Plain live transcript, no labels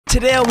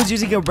Today I was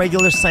using a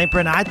regular sniper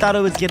and I thought it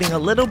was getting a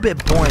little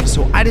bit boring,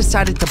 so I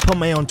decided to put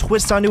my own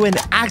twist onto it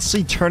and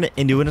actually turn it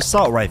into an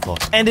assault rifle.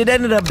 And it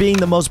ended up being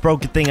the most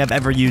broken thing I've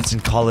ever used in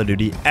Call of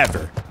Duty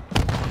ever.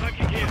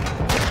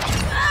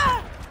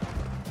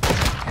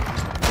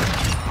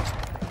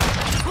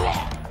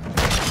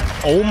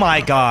 Oh my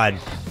god.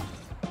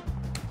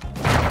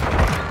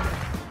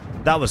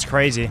 That was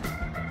crazy.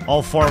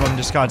 All four of them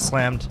just got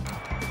slammed.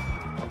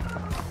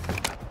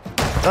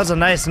 That's a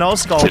nice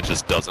no-scope. It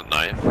just doesn't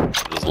knife. I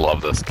just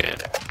love this game.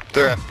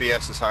 Their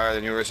FPS is higher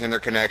than yours and their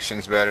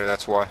connection's better,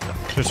 that's why.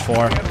 There's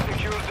four.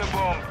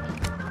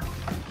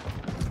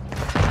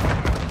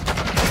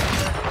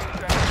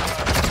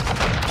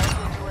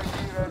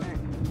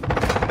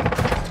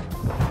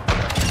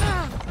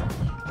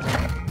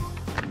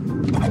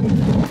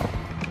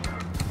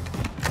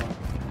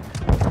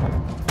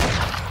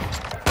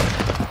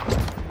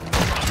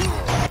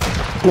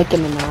 Nicki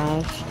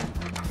Minaj.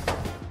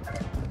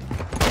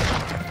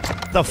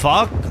 The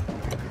fuck?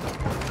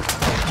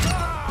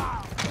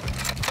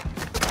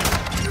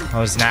 That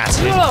was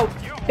nasty. Whoa,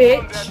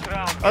 bitch.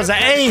 That was an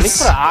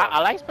ace! I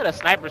like to put a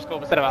sniper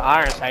scope instead of an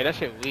iron sight. That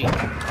shit weak.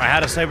 I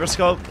had a sniper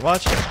scope.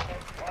 Watch.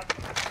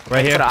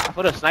 Right here.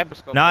 Put a sniper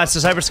scope. No, it's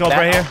a sniper scope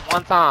right here.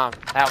 One time.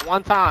 At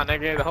one time,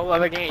 nigga. The whole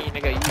other game, you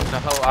nigga using the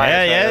whole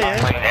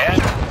iron sight.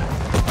 Yeah.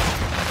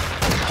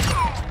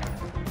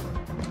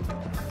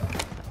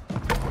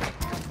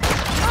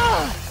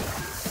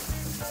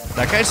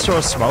 That guy's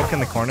throwing smoke in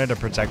the corner to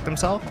protect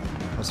himself?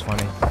 That was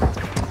funny.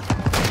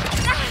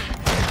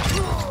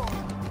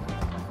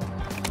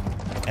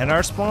 And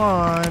our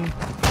spawn.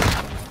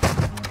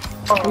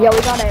 Yeah,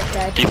 we got it,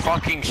 guys. He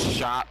fucking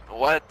shot.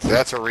 What?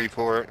 That's a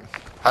report.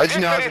 How did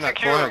you know I was in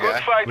that corner,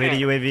 guy? We had a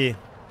UAV.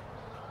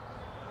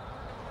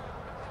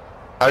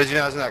 How did you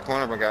know I was in that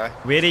corner, my guy?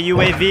 We had a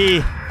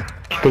UAV.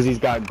 Because he's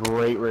got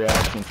great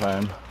reaction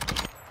time.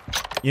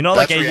 You know,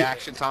 That's like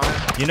reaction time?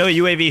 You know,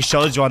 UAV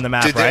shows you on the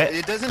map, Dude, right?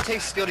 It doesn't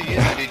take skill to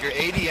use it, dude. Your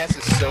ADS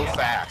is so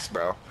fast,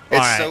 bro.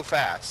 It's so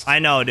fast. I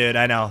know, dude.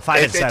 I know.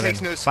 5 and 7.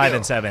 Takes no 5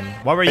 and 7.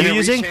 What were you the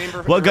using?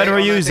 rechamber What gun rate were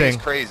you on that thing is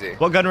using? crazy.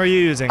 What gun were you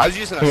using? I was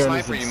using a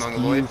sniper, you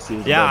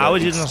mongoloid. Yeah, I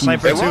was using a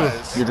sniper It too.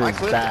 was.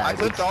 I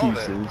clipped all of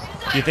it.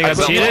 You think I'm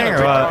cheating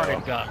or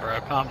what? Gun, bro.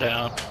 Calm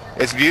down.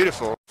 It's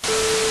beautiful.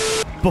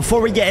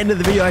 Before we get into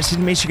the video, I should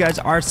make sure you guys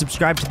are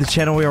subscribed to the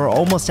channel. We are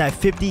almost at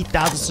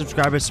 50,000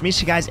 subscribers. So make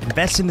sure you guys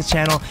invest in the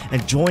channel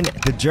and join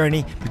the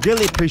journey. We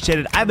really appreciate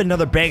it. I have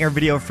another banger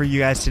video for you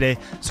guys today,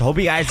 so hope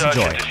you guys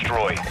enjoy.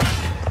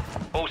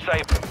 All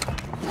safe.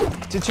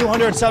 To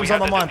 200 subs on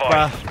the month,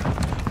 bro.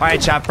 Alright,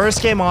 chat.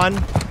 First game on.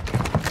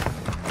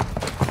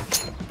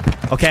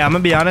 Okay, I'm gonna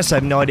be honest. I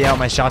have no idea how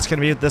my shot's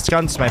gonna be with this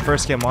gun. It's my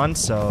first game on,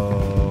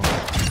 so...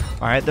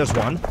 Alright, there's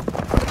one.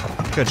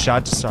 Good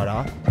shot to start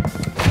off.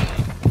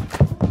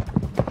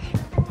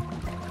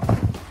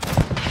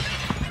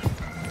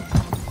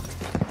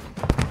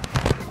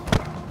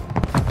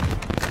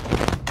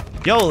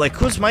 Yo, like,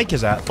 whose mic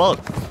is that? Fuck.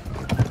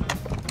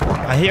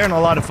 I'm hearing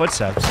a lot of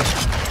footsteps.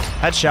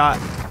 Headshot.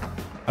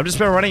 I've just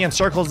been running in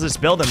circles this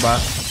building, bro.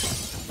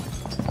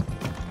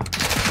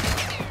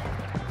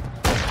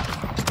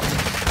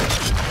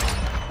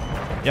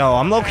 Yo,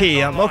 I'm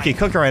low-key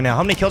cooking right now.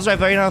 How many kills do I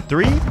have right now?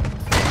 3?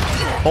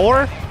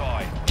 4?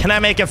 Can I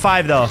make it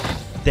 5, though?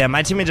 Damn,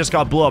 my teammate just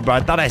got blew up, bro. I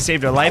thought I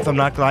saved her life. I'm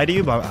not gonna lie to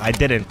you, but I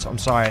didn't. I'm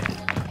sorry.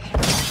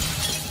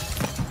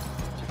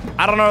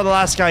 I don't know where the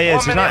last guy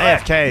is. He's not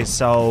AFK,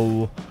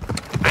 so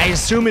I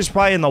assume he's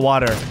probably in the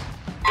water.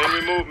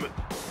 Enemy movement.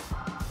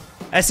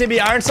 SAB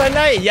Ironside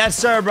Night? Yes,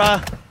 sir,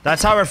 bruh.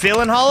 That's how we're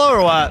feeling, Hollow,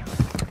 or what?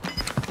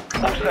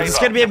 Is this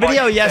gonna be a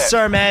video? Yes,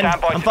 sir, man.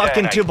 I'm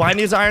fucking too blind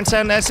to use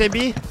Ironside and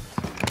SAB.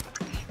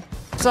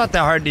 It's not that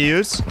hard to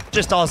use.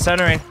 Just all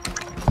centering.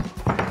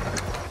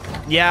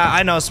 Yeah,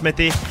 I know,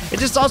 Smithy. It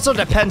just also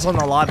depends on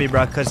the lobby,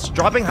 bruh, because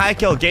dropping high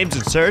kill games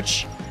in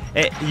search,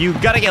 you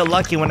gotta get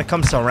lucky when it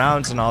comes to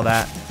rounds and all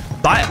that.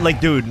 But, like,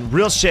 dude,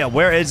 real shit,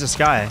 where is this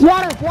guy?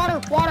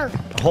 Water.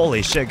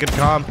 Holy shit, good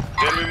comm.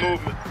 Enemy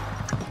movement.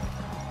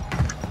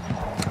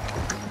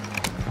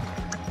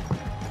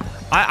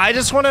 I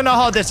just want to know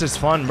how this is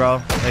fun,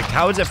 bro. Like,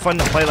 how is it fun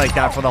to play like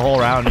that for the whole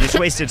round? You just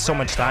wasted so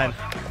much time.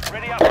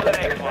 Ready up for the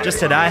next one. Just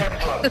to die.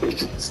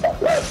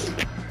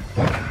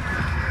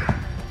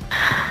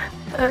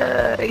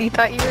 You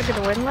thought you were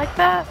gonna win like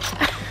that?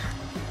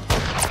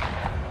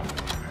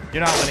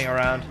 You're not winning a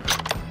round.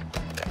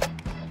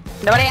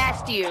 Nobody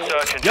asked you.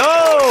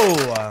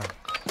 Yo!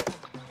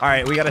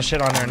 Alright, we got a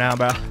shit on her now,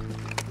 bro.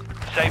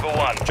 Saber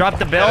 1. Drop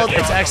the build.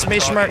 It's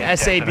exclamation mark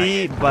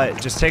SAB, but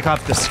just take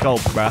off the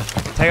scope, bro.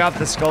 Take off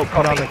the scope,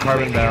 put on the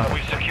carbon barrel. We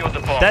secured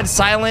the bomb. Dead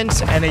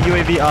silence and a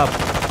UAV up.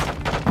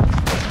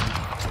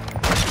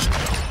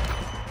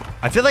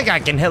 I feel like I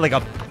can hit like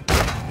a...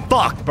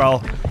 Fuck, bro.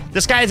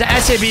 This guy is an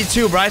SAB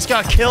too, bro. I just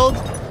got killed.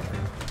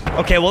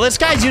 Okay, well, this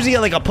guy's using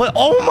it like a put.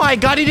 Oh my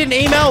god, he didn't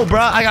aim out,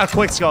 bro. I got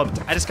quick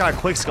scoped. I just got a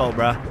quick scope,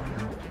 bro.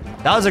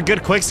 That was a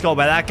good quick scope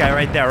by that guy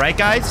right there, right,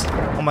 guys?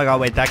 Oh my god,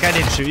 wait, that guy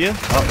didn't shoot you?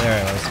 Oh, there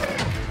it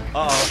was.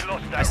 Uh-oh.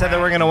 I said they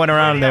were gonna win a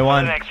round and they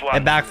won.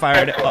 It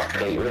backfired. Oh.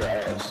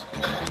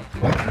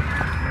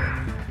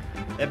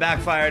 It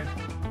backfired.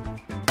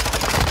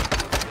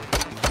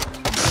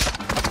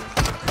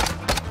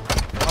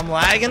 I'm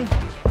lagging.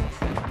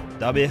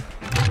 W.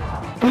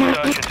 Search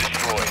and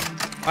destroy.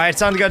 Alright,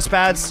 sounds good,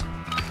 Spads.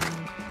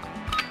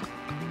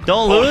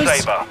 Don't lose.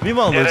 We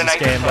won't lose this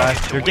game, bro.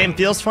 Your game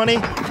feels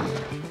funny.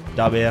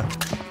 W.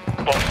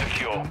 Bomb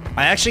secure.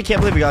 I actually can't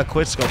believe we got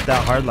quick scoped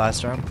that hard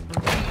last round.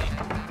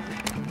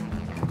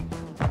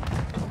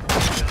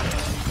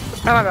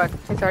 Oh my god,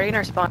 it's already in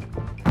our spawn.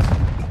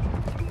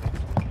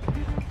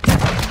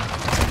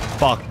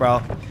 Fuck,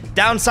 bro.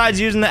 Downside's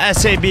using the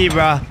SAB,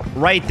 bro.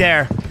 Right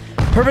there.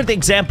 Perfect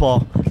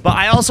example. But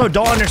I also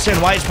don't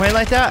understand why he's playing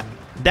like that.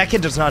 That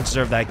kid does not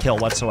deserve that kill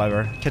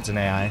whatsoever. Kid's an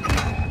AI.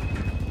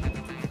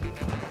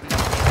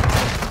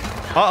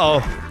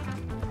 Uh-oh.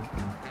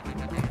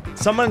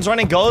 Someone's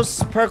running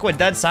Ghost perk with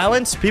Dead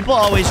Silence. People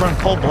always run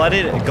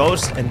Cold-Blooded,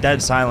 Ghost, and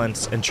Dead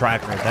Silence and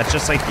Tracker. That's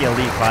just like the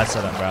elite class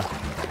setup, bro.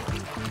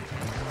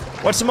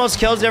 What's the most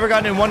kills you ever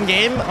gotten in one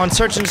game? On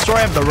Search and Destroy,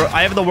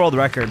 I have the world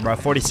record, bro.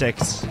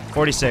 46.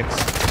 46.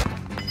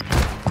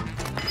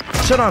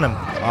 Shit on him.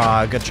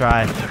 Ah, good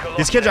try.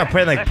 These kids are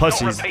playing like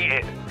pussies.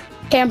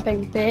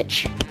 Camping,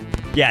 bitch.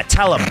 Yeah,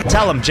 tell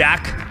him,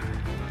 Jack.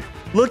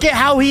 Look at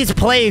how he's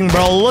playing,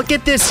 bro. Look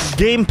at this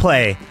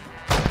gameplay.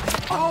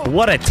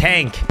 What a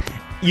tank.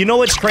 You know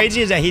what's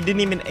crazy is that he didn't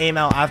even aim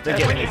out after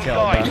getting the kill,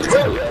 bro.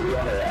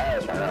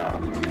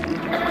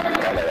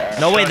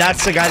 No way,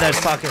 that's the guy that's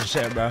talking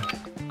shit, bro.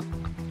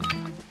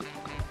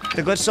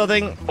 The glitch still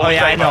thing? Oh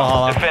yeah, I know,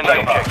 Hollow. Defend the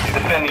objective.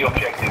 Defend the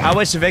objective. I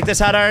wish Victus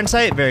had Iron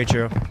Sight. Very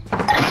true.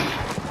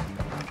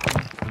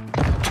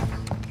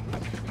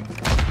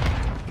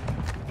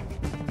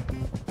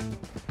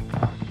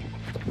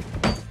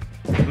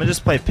 I'm gonna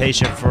just play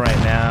patient for right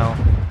now.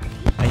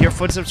 I hear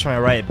footsteps to my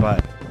right,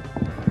 but...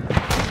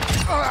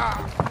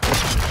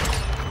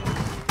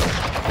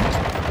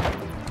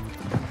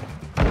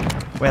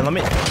 Wait, let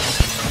me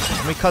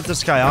cut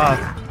this guy off.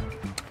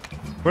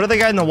 Where did the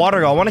guy in the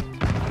water go? I wanna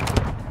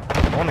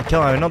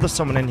kill him. I know there's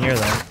someone in here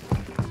though.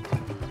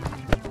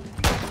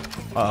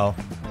 Uh-oh.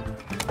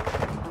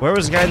 Where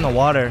was the guy in the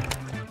water?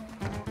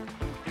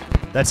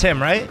 That's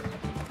him, right?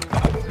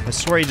 I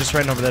swear he just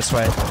ran over this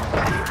way.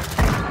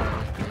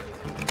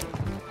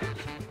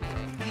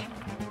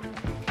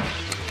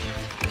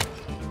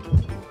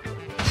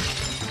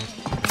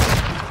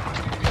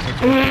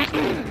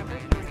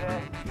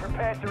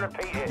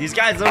 These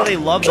guys literally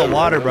love the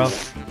water, bro.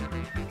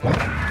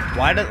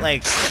 Why did,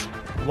 like...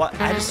 What?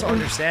 I just don't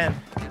understand.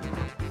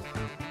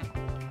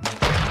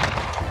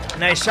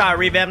 Nice shot,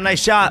 Revamp.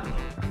 Nice shot.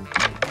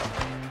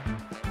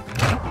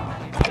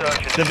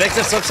 The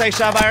Victus looks like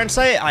shot Iron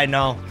Sight? I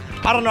know.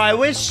 I don't know. I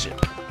wish...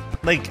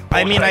 Like,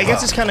 I mean, I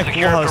guess it's kind of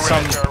cool how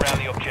some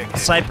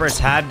snipers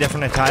had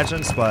different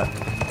attachments, but...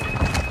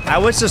 I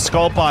wish the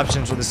scope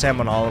options were the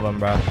same on all of them,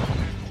 bro.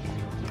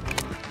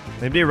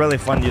 It'd be really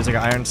fun to use like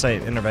an Iron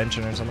Sight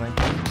intervention or something.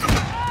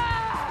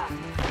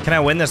 Can I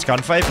win this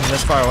gunfight from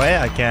this far away?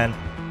 I can.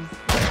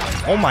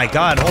 Oh my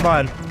god, hold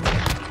on.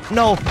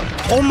 No.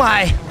 Oh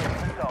my.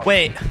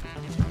 Wait.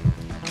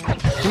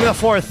 Give me the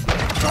fourth.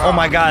 Oh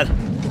my god.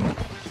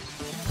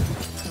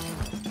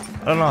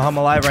 I don't know how I'm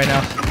alive right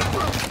now.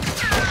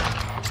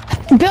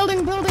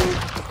 Building.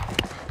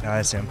 Yeah,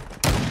 I see him.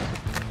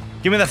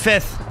 Give me the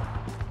fifth.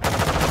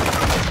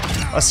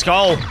 Let's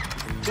go.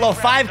 Little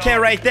 5K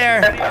right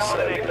there.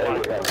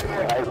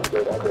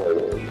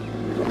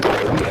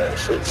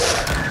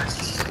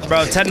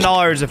 Bro,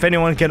 $10 if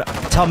anyone can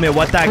tell me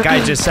what that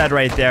guy just said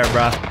right there,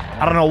 bro.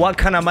 I don't know what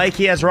kind of mic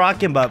he has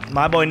rocking, but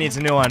my boy needs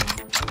a new one.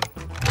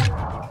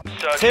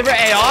 Favorite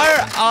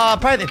AR?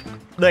 Probably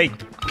like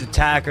the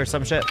TAC or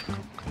some shit.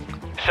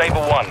 Saber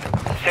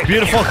 1.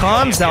 Beautiful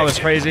comms? That was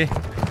crazy.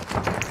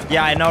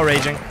 Yeah, I know,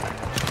 Raging.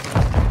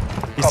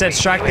 He said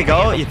Stract to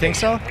go? You think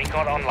so?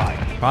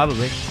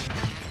 Probably.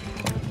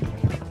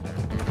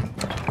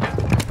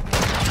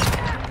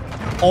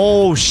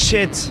 Oh,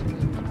 shit.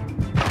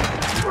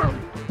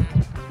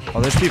 Oh,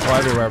 there's people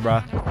everywhere,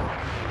 bro.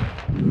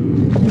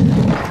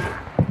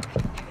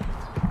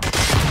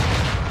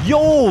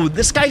 Yo,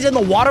 this guy's in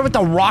the water with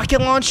the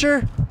rocket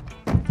launcher?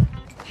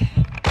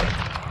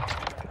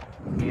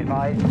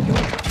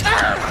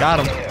 Got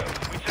him.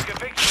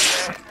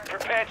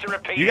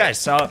 You guys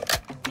suck.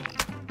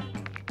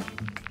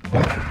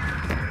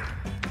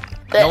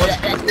 No one...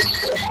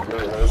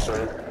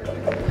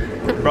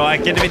 Bro, I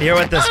can't even hear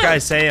what this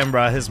guy's saying,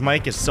 bro. His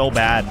mic is so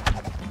bad.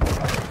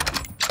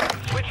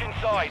 Switch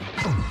inside.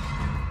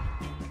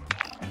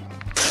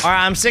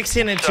 Alright, I'm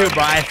 16 and 2,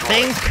 bro.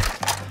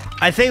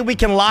 I think we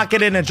can lock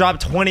it in and drop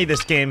 20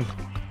 this game.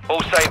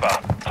 All Saber.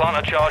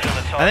 Plant a charge on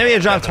the top. I think we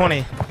can drop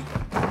 20.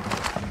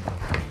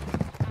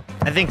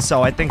 I think so.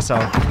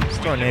 Let's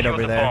throw a nade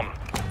over there.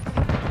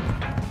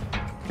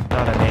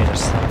 Not a nade,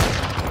 just...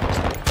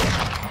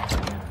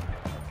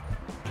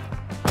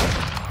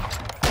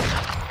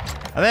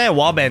 I think I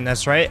wallbang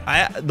this, right?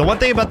 The one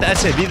thing about the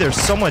SAB, there's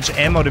so much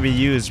ammo to be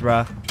used,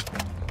 bruh.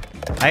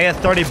 I get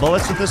 30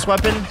 bullets with this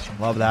weapon.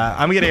 Love that.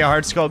 I'm getting a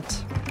hard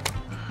scoped.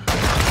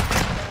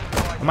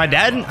 Am I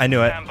dead? I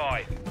knew it.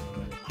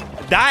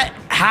 That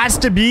has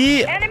to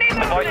be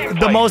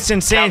the most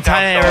insane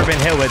time I've ever been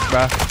hit with,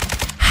 bro.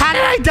 How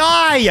did I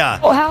die?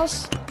 Oh,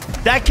 house.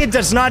 That kid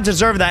does not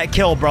deserve that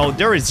kill, bro.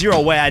 There is zero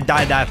way I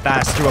died that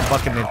fast through a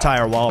fucking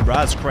entire wall, bro.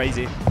 That's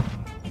crazy.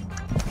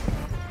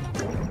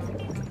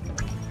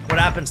 What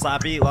happened,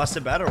 Slappy? You lost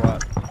a bet or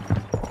what?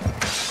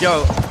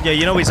 Yo,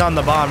 you know he's on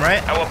the bomb,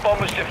 right? Our bomb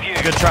was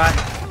defused. Good try.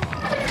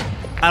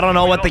 I don't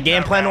know what the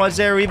game plan was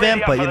there,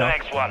 Revamp, but you know.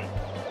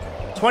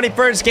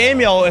 21st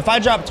game, yo. If I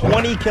drop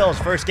 20 kills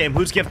first game,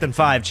 who's gifting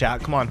 5,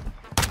 chat? Come on.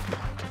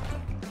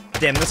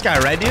 Damn, this guy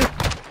read you?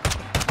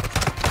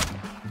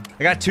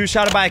 I got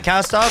 2-shotted by a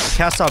cast-off.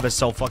 Cast-off is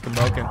so fucking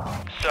broken.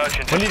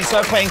 When did you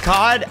start playing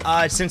COD?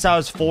 Since I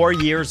was 4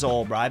 years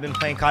old, bro. I've been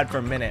playing COD for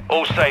a minute.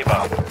 All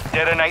Saber.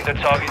 Detonate the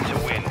target to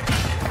win.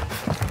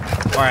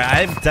 Alright,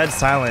 I have dead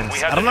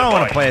silence. I don't know how I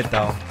want to play it,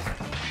 though.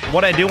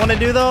 What I do want to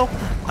do, though,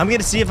 I'm going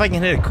to see if I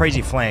can hit a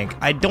crazy flank.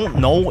 I don't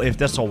know if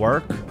this will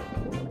work,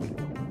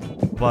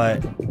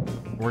 but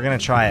we're going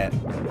to try it.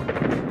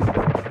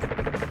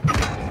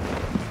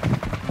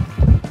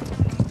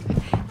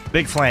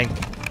 Big flank.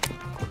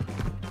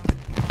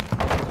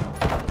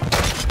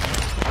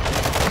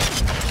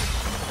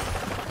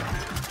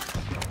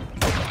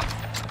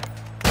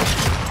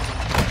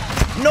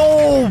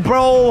 No,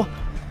 bro.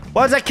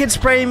 Why was that kid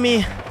spraying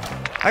me?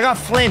 I got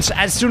flinched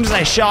as soon as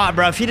I shot,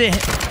 bro. If he didn't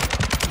hit...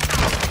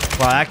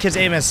 Wow, that kid's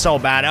aim is so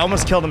bad. I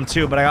almost killed him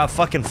too, but I got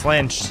fucking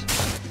flinched.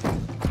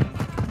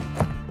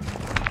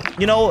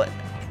 You know,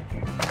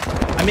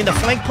 I mean, the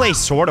flank play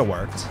sort of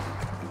worked.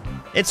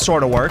 It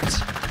sort of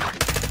worked.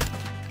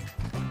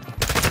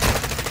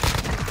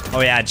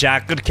 Oh, yeah,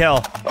 Jack. Good kill.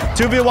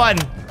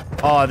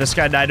 2v1. Oh, this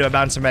guy died to a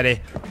bouncer medi.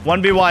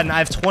 1v1. I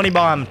have 20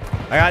 bomb.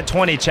 I got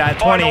 20, chat.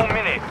 20. Final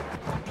minute.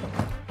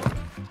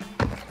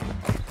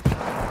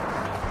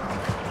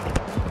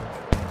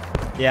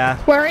 Yeah.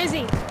 Where is he?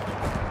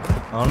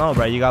 I don't know,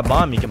 bro. You got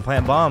bomb. You can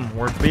plant bomb.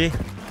 Work B.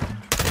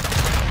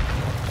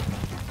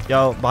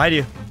 Yo, behind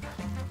you.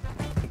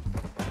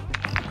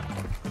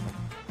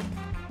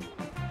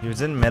 He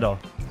was in middle.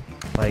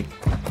 Like,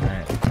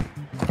 alright.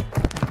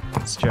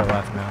 It's to your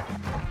left now.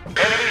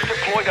 Enemies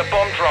deployed a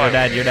bomb drone. You're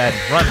dead. You're dead.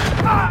 Run.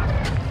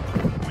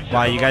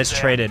 Wow, you guys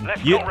traded.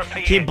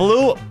 He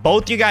blew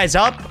both you guys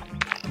up,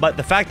 but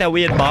the fact that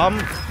we had bomb,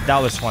 that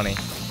was funny.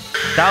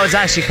 That was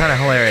actually kind of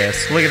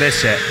hilarious. Look at this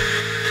shit.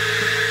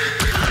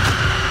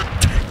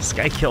 This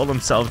guy killed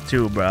himself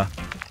too, bro.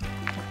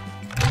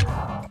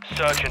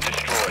 Search and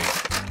destroy.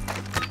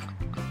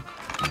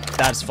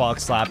 That's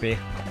fucked, Slappy.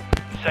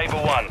 Saber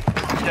 1.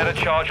 Set a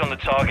charge on the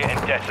target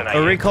and detonate.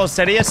 A recoil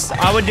steadiest?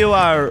 I would do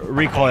a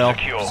recoil,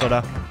 Secure.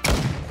 sorta.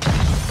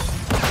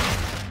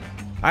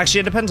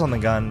 Actually, it depends on the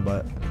gun,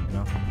 but, you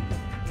know.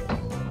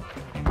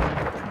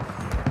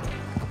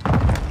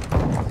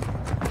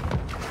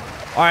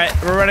 Alright,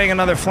 we're running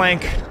another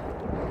flank.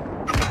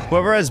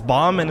 Whoever has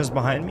bomb and is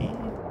behind me.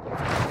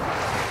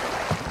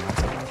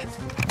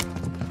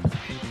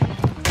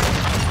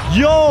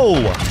 Yo!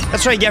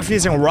 That's what I get for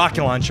using a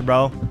rocket launcher,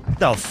 bro. What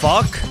the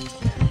fuck?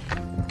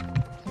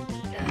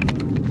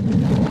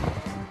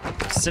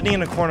 Sitting in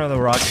the corner of the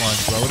rocket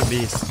launcher, bro. What a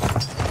beast.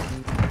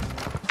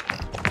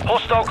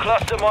 Hostile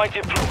cluster mine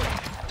deployed.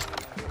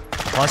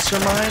 Cluster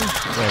mine?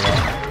 Wait,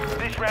 what?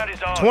 This round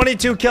is ours.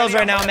 22 kills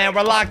right now, man.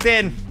 We're locked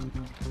in.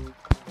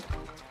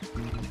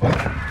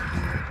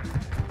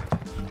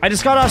 I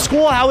just got off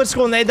school. How was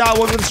school? Nate Dot,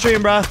 welcome to the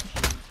stream, bro.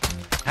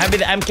 Happy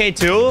the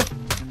MK2?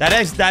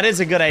 That is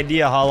a good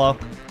idea, Hollow.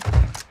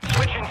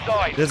 Switch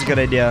inside. This is a good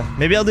idea.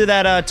 Maybe I'll do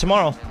that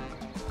tomorrow.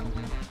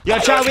 Yo,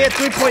 chat, we had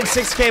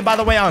 3.6K, by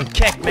the way, on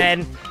Kick,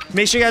 man.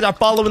 Make sure you guys are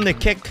following the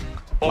Kick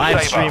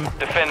live stream.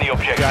 Defend the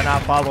objective. If you're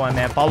not following,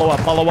 man. Follow up,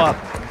 follow up.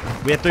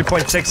 We had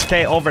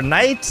 3.6K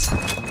overnight.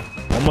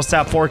 Almost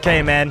at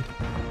 4K, man.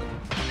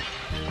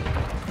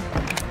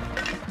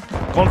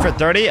 Going for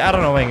 30? I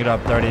don't know when I can get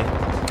up 30.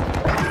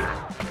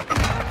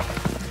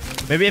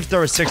 Maybe if there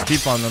were 6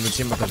 people on the other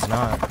team, but there's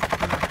not.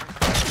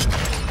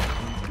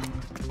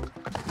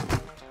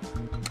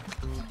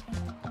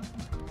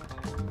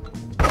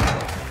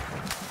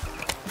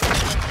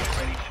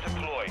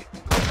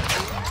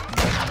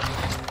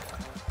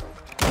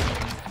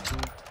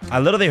 I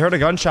literally heard a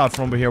gunshot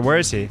from over here. Where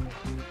is he?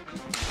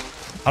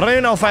 I don't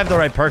even know if I have the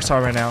right perks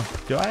on right now.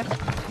 Do I?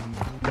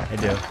 I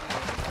do.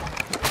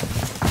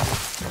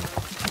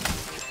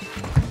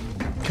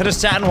 Could have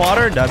sat in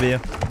water. W.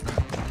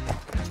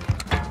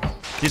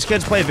 These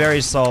kids play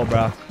very slow,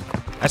 bro.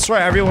 I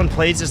swear everyone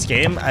plays this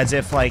game as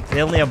if, like,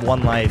 they only have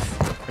 1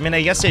 life. I mean,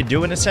 I guess they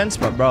do in a sense,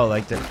 but, bro,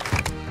 like, you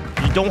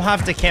don't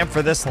have to camp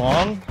for this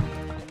long.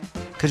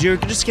 Because you're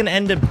just going to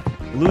end up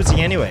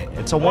losing anyway.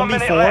 It's a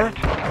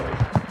 1v4.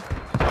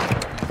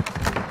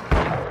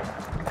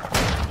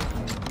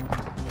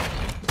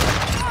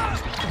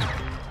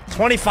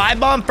 25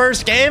 bomb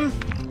first game.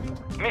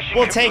 Mission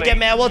We'll take it,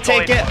 man. We'll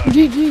take it.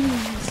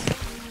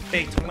 GG's.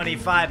 Big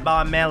 25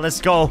 bomb, man. Let's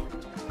go.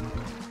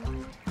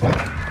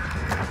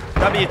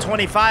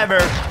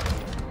 W25er.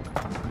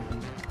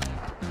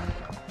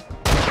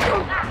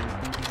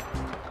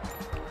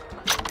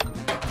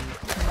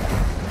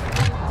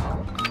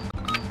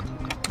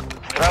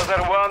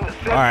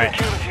 All right,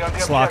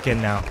 let's lock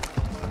in now.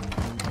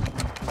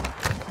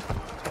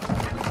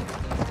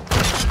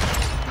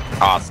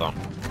 Awesome.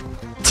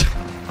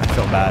 I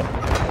feel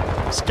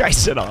bad. This guy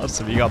said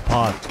awesome. You got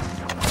popped.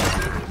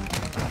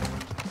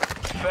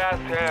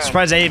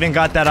 Surprised I even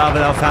got that out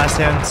without fast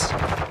hands.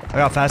 I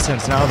got fast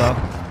hands now though.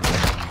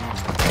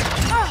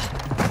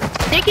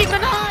 Nicki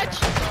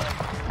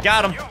Minaj!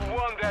 Got him.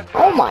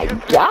 Oh my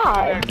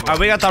god. All right,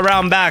 we got the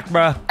round back,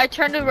 bruh. I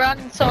turned around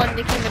and saw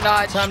Nicki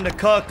Minaj. Time to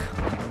cook.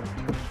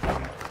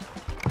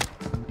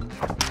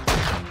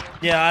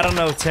 Yeah, I don't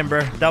know,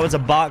 Timber. That was a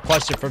bot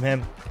question from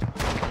him.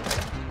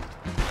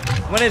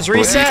 When is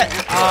reset?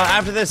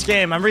 After this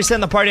game. I'm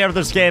resetting the party after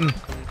this game.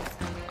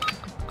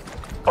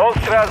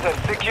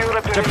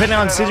 Depending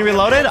on season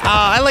reloaded.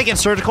 I like it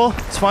surgical.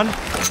 It's fun.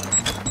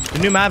 The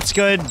new map's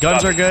good.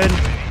 Guns are good.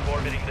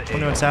 We're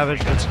doing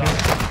Savage. That's good.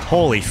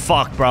 Holy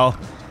fuck, bro.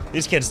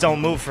 These kids don't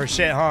move for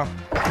shit, huh?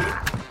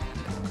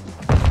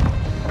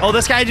 Oh,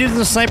 this guy using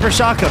the sniper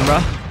shotgun, bro.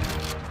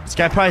 This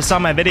guy probably saw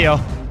my video.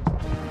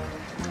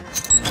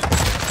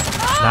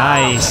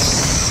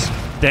 Nice.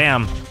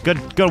 Damn.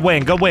 Good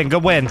win. Good win.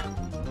 Good win.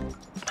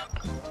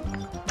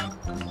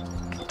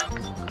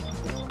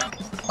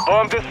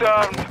 Bomb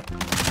disarmed.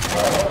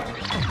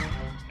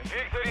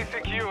 Victory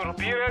secure.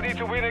 Be ready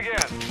to win again.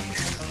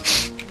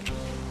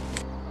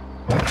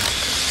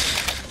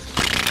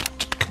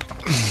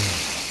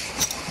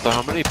 So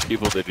how many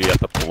people did you have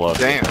to blow?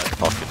 Damn.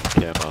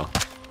 Fucking camo.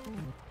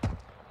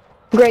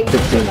 Great.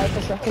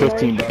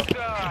 15 bucks.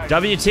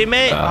 W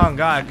teammate? Oh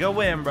god, good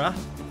win, bro.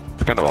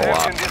 It's kind of a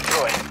lot.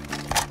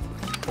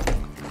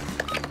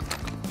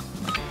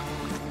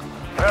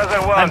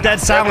 I'm dead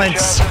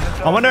silence.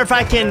 I wonder if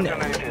I can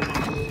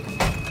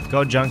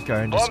go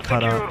junkyard and just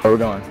cut up. Where we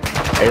going?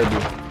 A or B?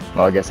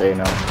 Well, I guess A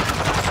now.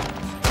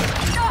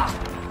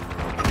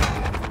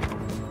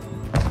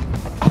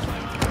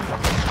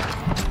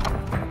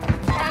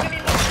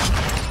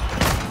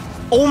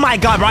 Oh my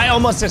god, bro, I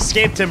almost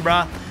escaped him, bro.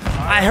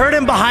 I heard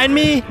him behind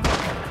me,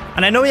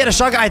 and I know he had a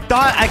shotgun. I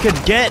thought I could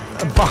get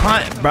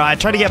behind, bro. I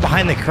tried to get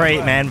behind the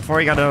crate, man, before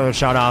he got another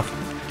shot off.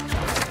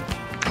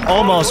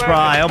 Almost, bro.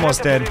 I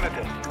almost did.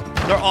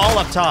 They're all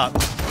up top.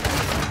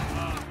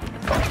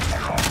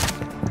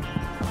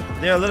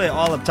 They're literally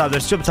all up top.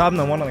 There's two up top and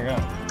then one on the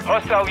ground.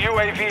 Hostile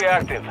UAV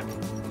active.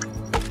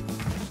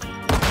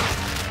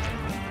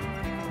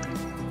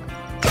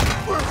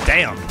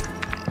 Damn.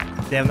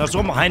 Damn, there's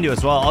one behind you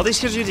as well. All these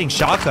kids are using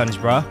shotguns,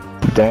 bro.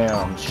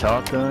 Damn,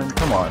 shotgun?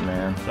 Come on,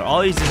 man. They're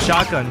all using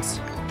shotguns.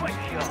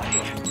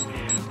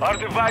 Our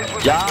device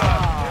was Yeah. The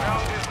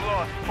round is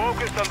lost.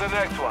 Focus on the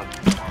next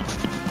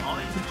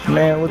one.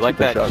 Man, what's Like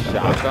with the that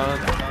shotgun?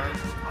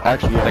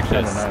 Actually, yeah, Like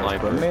kind that of nice,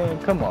 sniper. but man,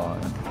 come on.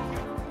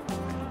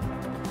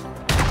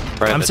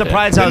 I'm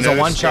surprised that was a The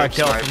one-shot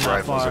no-scope kill from sniper that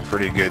rifles far. are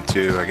pretty good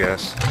too, I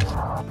guess.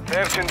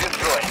 Search and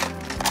destroy.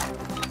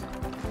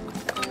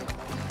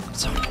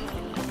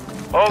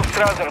 All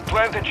Strasser,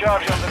 plant a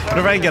charge on the What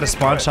if I can get a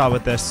spawn shot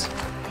with this?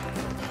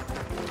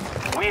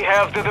 We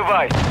have the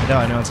device. No,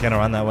 anyone's gonna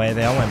run that way.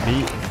 They all went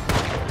beat.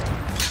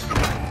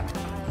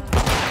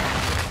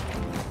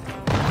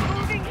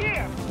 Moving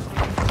here.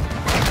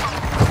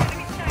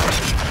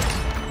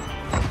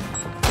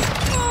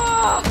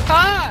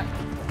 Ah!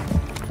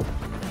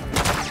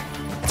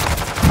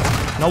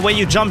 No way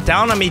you jumped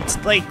down on me,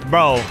 like,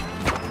 bro.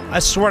 I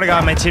swear to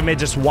God, my teammate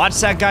just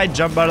watched that guy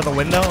jump out of the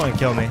window and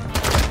kill me.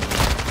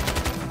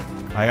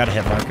 I got a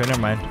hit marker, never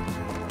mind.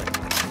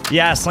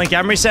 Yeah, Slinky,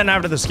 I'm resetting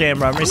after this game,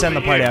 bro. I'm resetting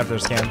the party after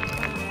this game.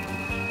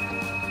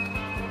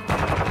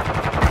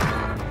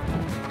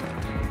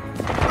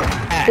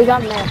 We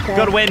got an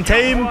Good win,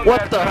 team.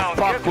 What the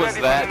fuck was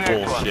that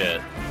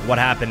bullshit? What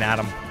happened,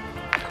 Adam?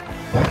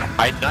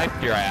 I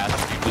knifed your ass.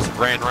 You just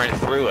ran right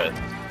through it.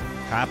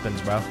 Happens,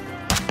 bro.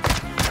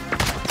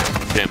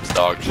 Tim's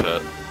dog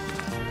shit.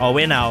 Oh,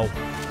 we know.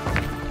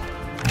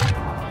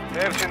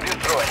 Search and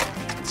destroy.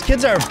 These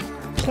kids are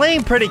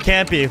playing pretty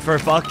campy for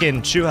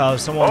fucking shoe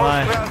house, I won't All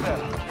lie.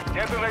 Strasser,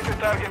 detonate the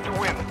target to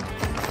win.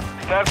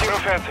 Start your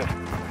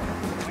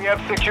offensive. We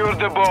have secured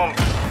the bomb.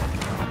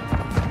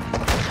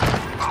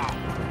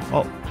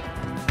 Oh.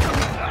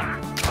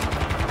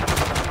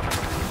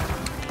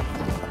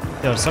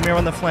 Yo, some of you are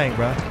on the flank,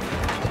 bro.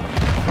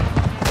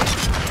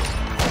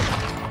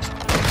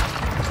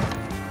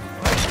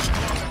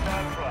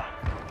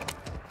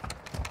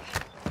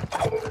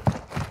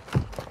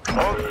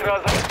 All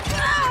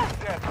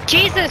Strasser.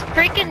 Jesus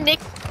freaking Nick.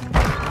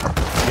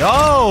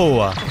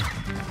 Yo!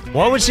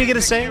 What was she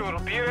gonna say?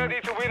 Be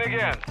ready to win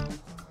again.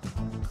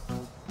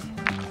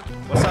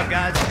 What's up,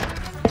 guys?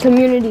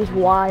 Community's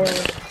wild.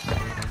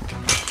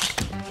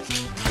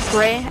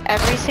 Ray,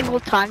 every single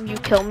time you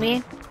kill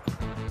me,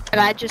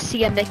 and I just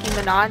see a Nicki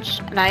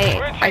Minaj, and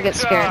I get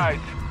scared. I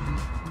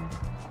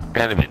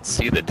can't even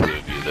see the two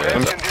of you there.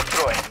 Search and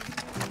destroy.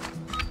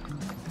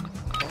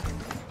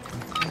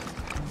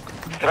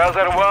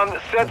 Strasser 1,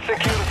 set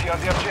security on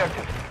the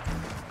objective.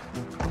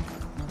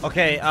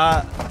 Okay,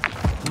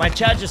 my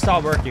chat just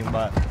stopped working,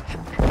 but...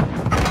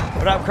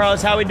 What up,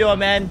 Carlos? How we doing,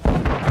 man?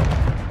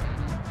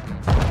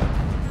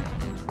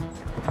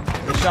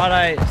 The shot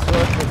I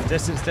switched with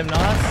distance Tim Nos.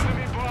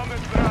 Enemy bomb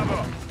at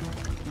Bravo.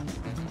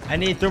 I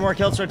need 3 more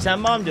kills for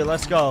 10 bomb, dude.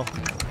 Let's go.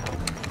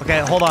 Okay,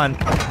 hold on.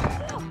 Counter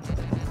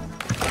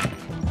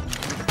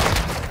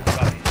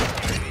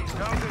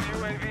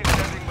UAV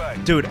standing by.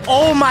 Dude,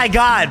 oh my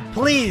god,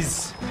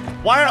 please.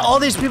 Why are all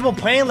these people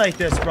playing like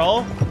this,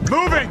 bro?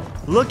 Moving!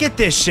 Look at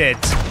this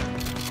shit.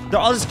 They're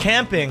all just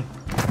camping.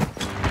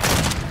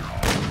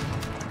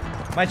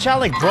 My chat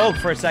like broke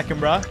for a second,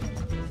 bro. I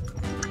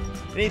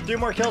need 3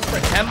 more kills for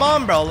 10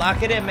 bomb, bro.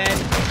 Lock it in, man.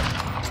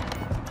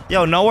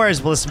 Yo, no worries,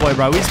 Bliss Boy,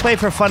 bro. We just play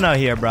for fun out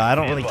here, bro. I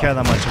don't really care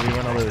that much if we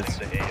win or lose.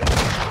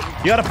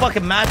 You got a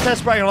fucking mat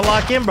test, bro? You're gonna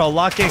lock in, bro.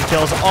 Lock in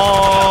kills.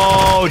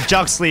 Oh,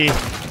 Juxley.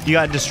 You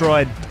got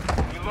destroyed.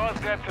 We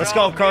lost that Let's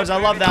go, round. Crows. I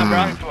love that,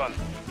 bro. Next one.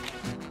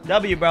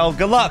 W, bro.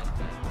 Good luck.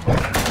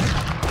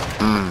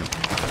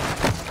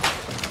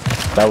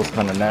 That was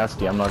kind of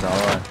nasty, I'm not gonna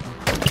lie.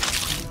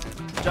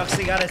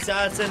 Juxley got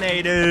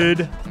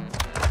assassinated.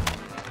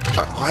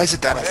 Why is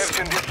it that? Search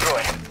and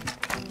destroy.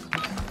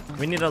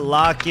 We need to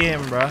lock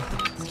in, bro.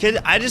 Kid,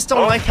 I just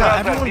don't like how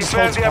everyone just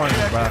holds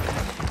corners, bro.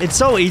 It's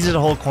so easy to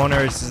hold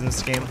corners in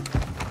this game.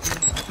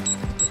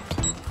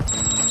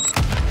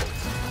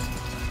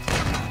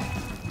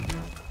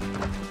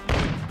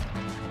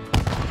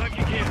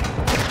 Lucky kill.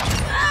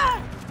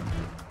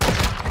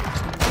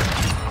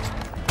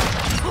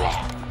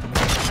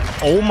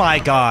 Oh my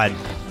god.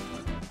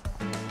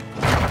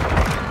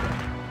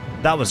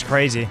 That was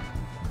crazy.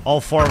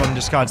 All 4 of them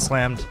just got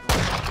slammed.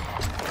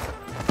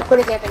 Put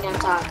a gap in on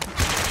top.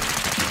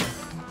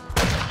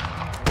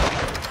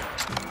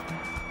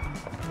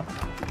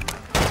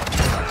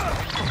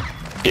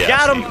 Yeah,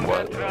 Got him. see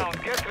what-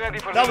 Round. Get ready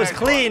for That the was next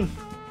clean.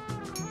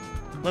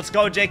 Let's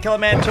go, Jay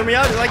Killerman. Turn me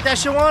out. You like that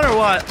shit one or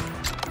what?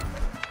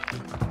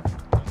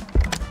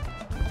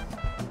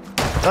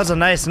 That was a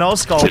nice no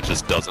scope. It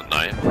just doesn't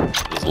knife.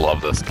 Just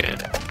love this game.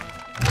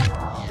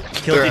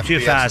 Killed Their you too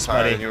FPS fast, is higher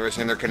buddy. than yours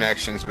and their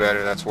connection's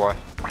better, that's why.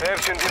 one.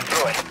 Search and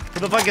destroy. Who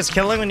the fuck is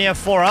killing when you have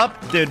 4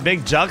 up? Dude,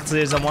 Big Jux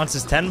is and wants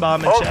his 10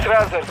 bomb and All shit.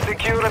 Strasser,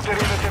 secure a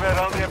perimeter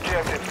around the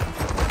objective.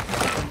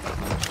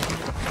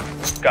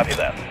 Copy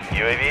that.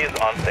 UAV is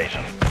on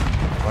station.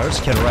 Oh, there's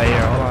a kid right here.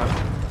 Hold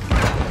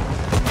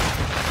on.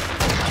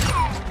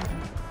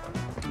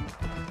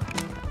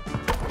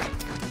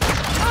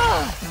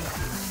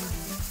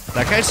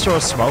 That guy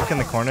throws smoke in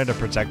the corner to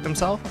protect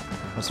himself?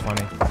 That's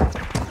funny.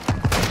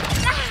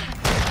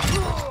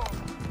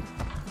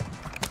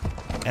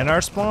 And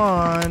our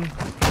spawn.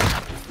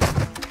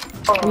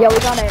 Yeah, we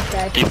got it,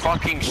 guys. He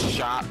fucking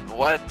shot.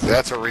 What?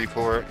 That's a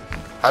report.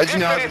 How did you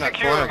know I was in that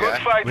corner, Good guy?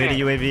 fighting. We had a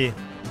UAV.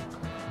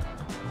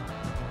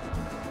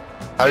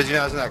 How did you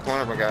know I was in that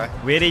corner, my guy?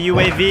 We had a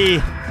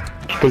UAV.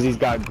 Because he's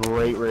got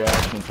great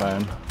reaction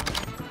time.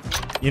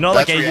 You know,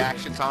 That's like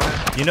reaction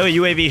time. you know,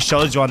 UAV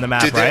shows you on the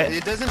map, Dude, right?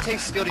 it doesn't take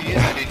skill to use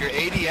it, dude. Your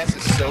ADS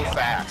is so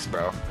fast,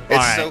 bro. It's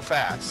Alright. so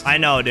fast. I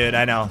know, dude.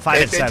 I know. 5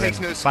 and It 7. takes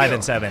no 5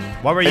 and skill. 7.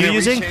 What were And you the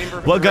using?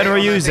 rechamber What gun rate were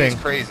on you that thing's using?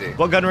 crazy.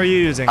 What gun were you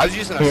using? I was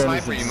using a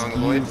sniper, you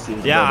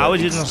mongoloid. Yeah, I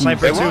was using a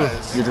sniper It too.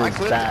 was. You're I just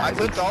clipped bad.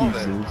 all of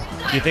it.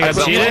 You think I'm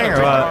I cheating built or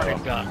it.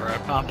 what? Gun, bro.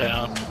 Calm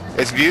down.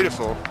 It's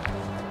beautiful.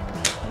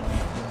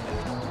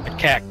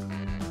 Cack.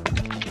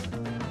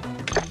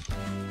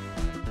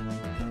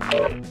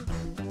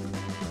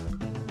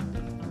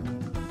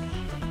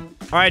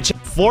 All right,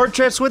 4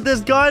 trips with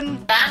this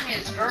gun. I'm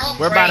his girlfriend.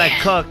 We're about to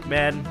cook,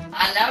 man.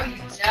 I know you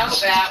know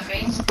about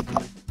me.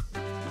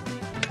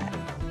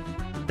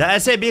 The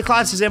SAB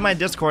class is in my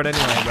Discord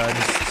anyway, bro.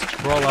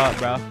 Just roll up,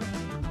 bro.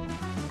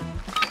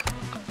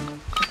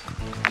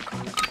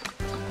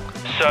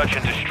 Search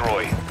and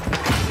destroy.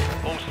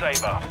 All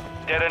Saber,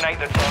 detonate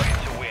the target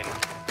to win.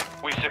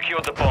 We've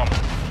secured the bomb.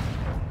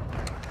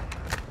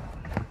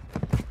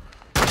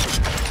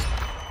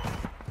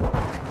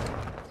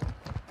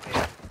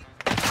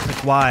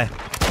 Like, why?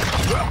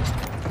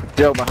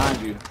 Joe,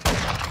 behind you.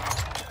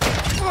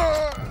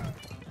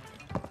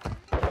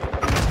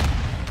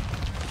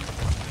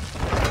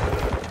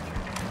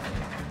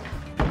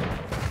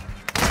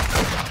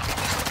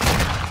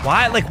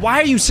 Why? Like,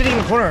 why are you sitting in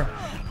the corner?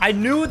 I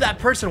knew that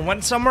person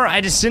went somewhere. I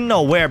just didn't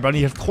know where, bro.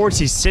 Of course,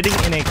 he's sitting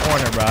in a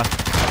corner, bro.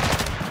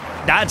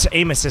 That's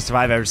aim assist if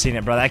I've ever seen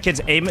it, bro. That kid's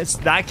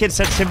that kid's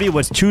sensitivity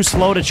was too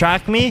slow to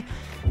track me.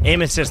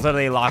 Aim assist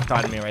literally locked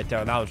on me right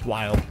there. That was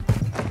wild.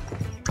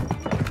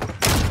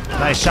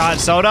 Nice shot,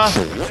 Soda.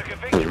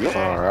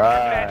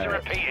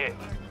 Alright.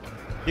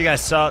 You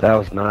guys suck. That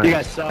was nice. You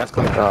guys suck.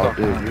 That's oh,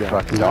 dude, you're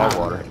fucking dog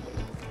water.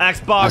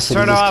 Xbox,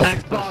 turn off.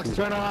 Xbox,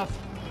 turn off.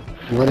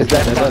 What is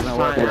that? That doesn't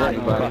work with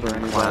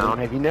anybody. Clown.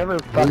 Have you never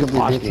fucking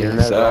watched the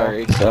internet?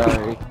 Sorry.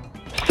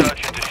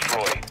 Search and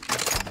destroy.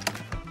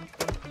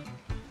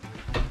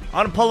 I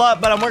want to pull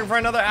up, but I'm working for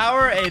another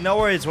hour. Hey, no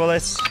worries,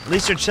 Willis. At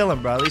least you're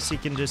chilling, bro. At least you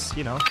can just,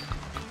 you know,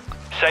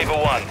 Saber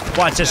 1.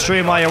 watch the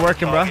stream while you're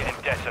working, bro. Target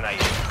and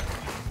detonate.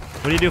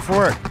 What do you do for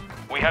work?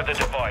 We have the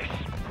device.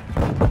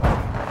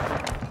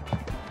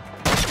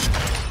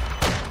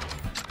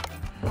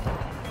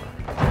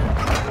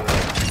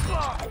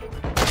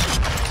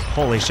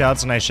 Holy shit,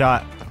 that's a nice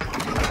shot.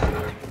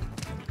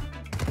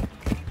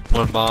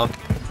 One bomb.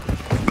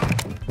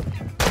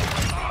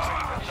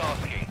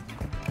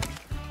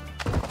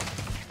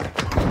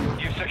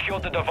 You've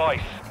secured the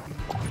device.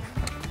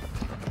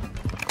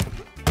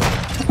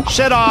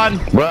 Shit on.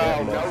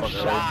 Bro, no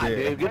shot,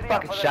 dude. Good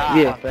fucking shot.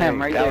 Yeah, him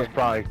right that there. was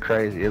probably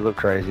crazy. It looked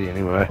crazy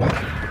anyway.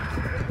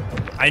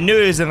 I knew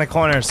he was in the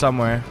corner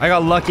somewhere. I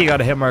got lucky,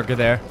 got a hit marker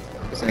there.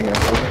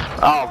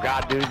 Oh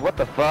god, dude, what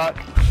the fuck?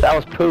 That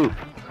was poop.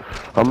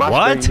 On my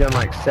What? screen, you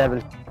done like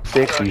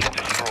 760.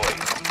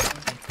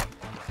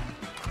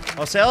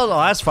 Oh, sales? Oh,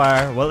 that's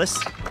fire.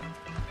 Willis,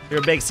 you're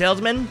a big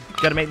salesman.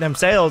 Gotta make them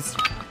sales.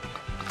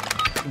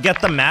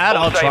 Get them mad?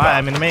 I'll try.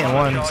 I mean, I'm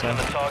 8-1, so. On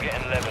the target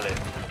and level it.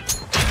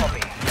 Copy.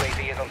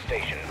 UAV is on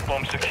station.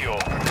 Bomb secure.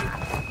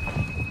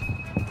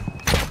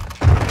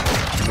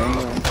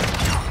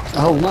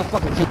 Oh, my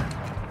fucking.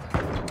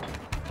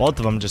 Both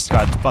of them just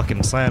got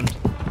fucking slammed.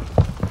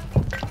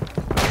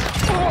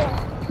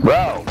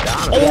 Bro,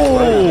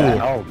 Oh!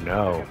 oh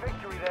no.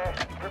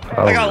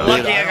 I got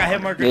lucky. I got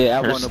hit marker. Yeah,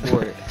 I'm on the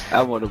board.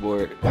 I'm on the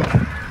board.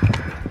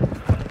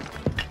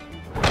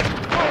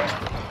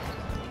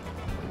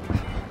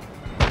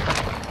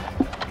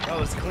 That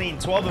was clean.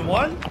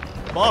 12-1.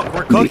 Fuck,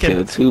 we're cooking.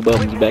 Killed 2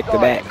 bums back to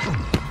back.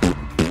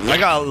 I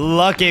got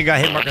lucky. I got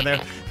hit marker there.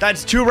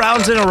 That's 2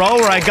 rounds in a row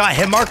where I got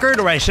hit markered,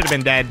 or I should have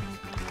been dead.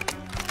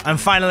 I'm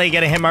finally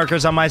getting hit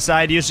markers on my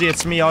side. Usually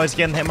it's me always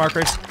getting hit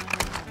markers.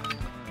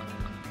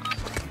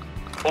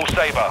 All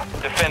Saber,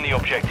 defend the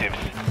objectives.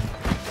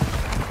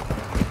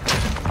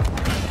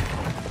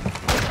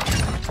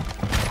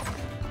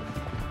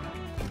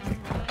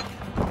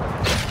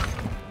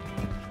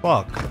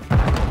 Fuck.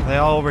 Are they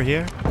all over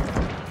here?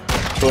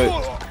 Wait.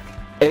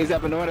 Hey, he's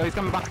up in the window. He's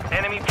coming behind.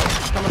 Enemy.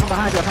 Coming from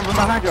behind you. Coming from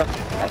behind you.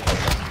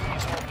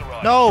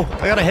 No,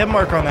 I got a hit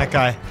marker on that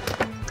guy.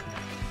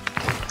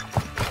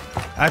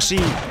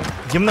 Actually,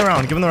 give him the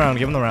round. Give him the round.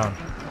 Give him the round.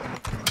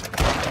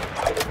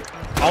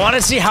 I want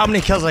to see how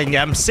many kills I can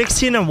get. I'm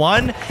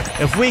 16-1.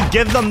 If we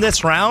give them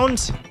this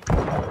round,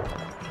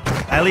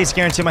 I at least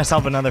guarantee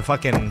myself another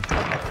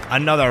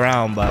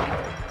round. But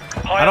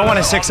I don't want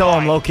to 6-0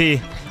 him low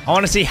key. I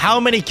want to see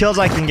how many kills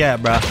I can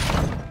get, bro. I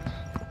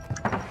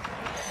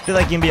feel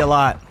like it can be a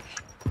lot.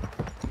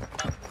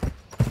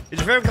 Is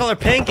your favorite color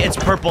pink? It's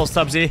purple,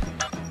 Stubbsy.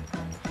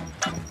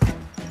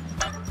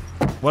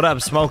 What up,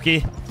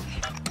 Smokey?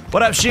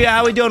 What up, Shia?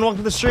 How we doing? Welcome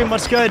to the stream.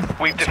 What's good?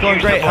 It's going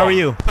great. How are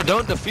you?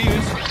 Don't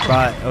defuse.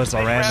 Right, it was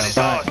a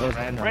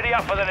random. Ready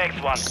up for the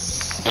next one.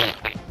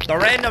 The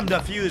random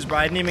defuse, bro.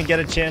 I didn't even get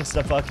a chance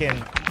to fucking.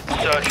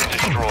 Search and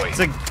destroy. It's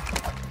like,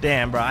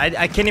 damn, bro.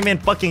 I can't even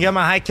fucking get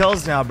my high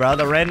kills now, bro.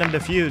 The random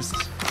defuse.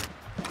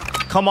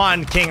 Come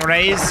on, King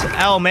Rays.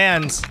 Oh,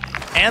 man.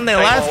 And they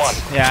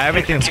left? Yeah,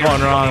 everything's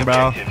going wrong,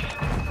 bro.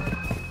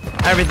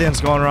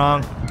 Everything's going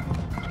wrong.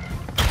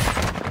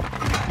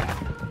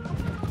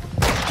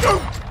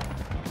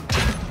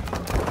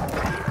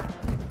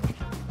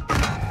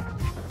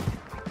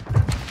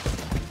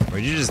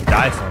 Where'd you just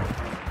die from?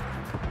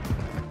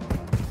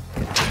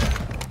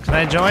 Can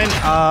I join?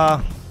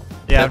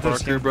 Yeah,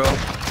 Parker, bro.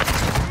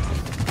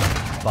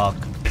 Fuck.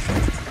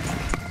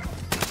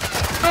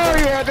 Oh,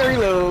 yeah, there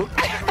reload.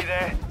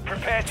 There.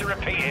 Prepare to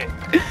repeat it.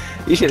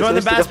 You should Join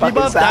the Bass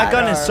buff. That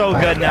gun is so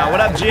good now. What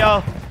up,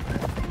 Gio?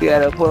 You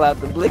gotta pull out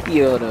the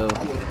Blickio, though.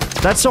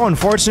 That's so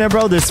unfortunate,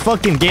 bro. This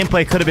fucking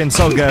gameplay could have been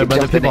so good,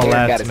 but the people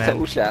left, man.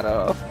 Toe shot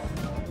off.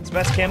 It's the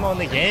best camo in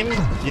the game?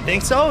 You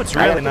think so? It's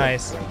really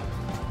nice.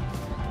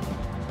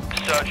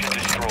 Search and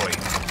destroy.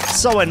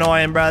 So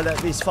annoying, bro, that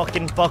these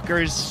fucking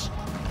fuckers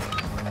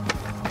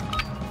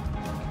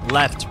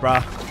left,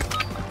 bro.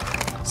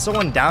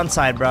 Someone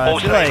downside, bro. I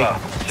feel like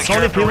so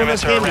many people in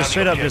this game just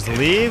straight up just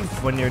leave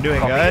when you're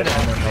doing good,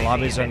 and then the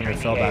lobbies are gonna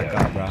fill back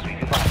up, bro.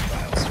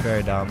 It's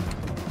very dumb.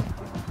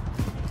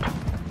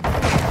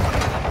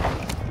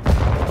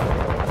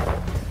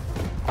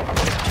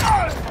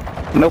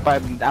 Nope,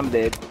 I'm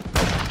dead.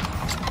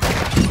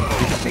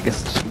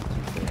 Niggas.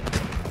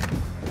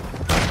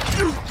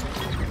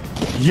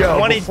 Yo,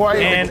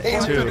 20 and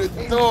 2.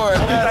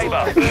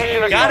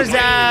 Got his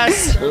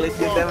ass. Look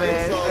at them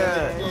ass.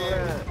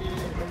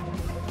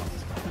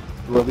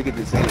 Well, we get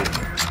to see it.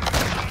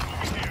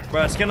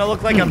 Bro, it's gonna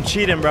look like I'm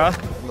cheating, bro.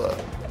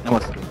 That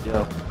must be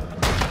Joe.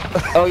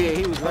 Oh yeah,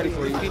 he was ready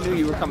for you. He knew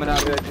you were coming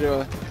out of that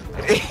Joe.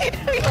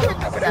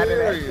 Coming out of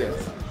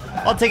that.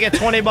 I'll take a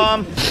 20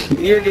 bomb.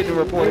 You're getting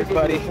reported,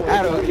 buddy.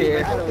 I don't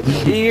care.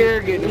 You're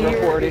getting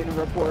reported.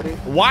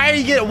 Why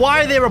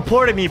are they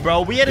reporting me,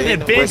 bro? We had an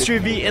advanced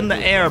review in the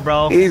air,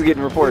 bro. He's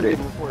getting reported.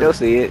 They'll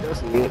see it.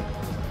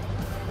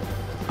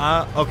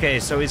 Okay,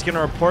 so he's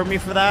gonna report me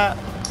for that?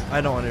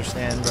 I don't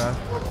understand, bro.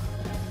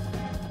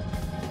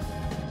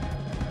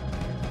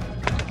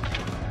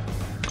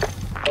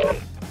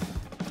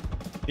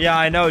 Yeah,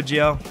 I know,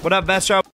 Gio. What up, Best Route?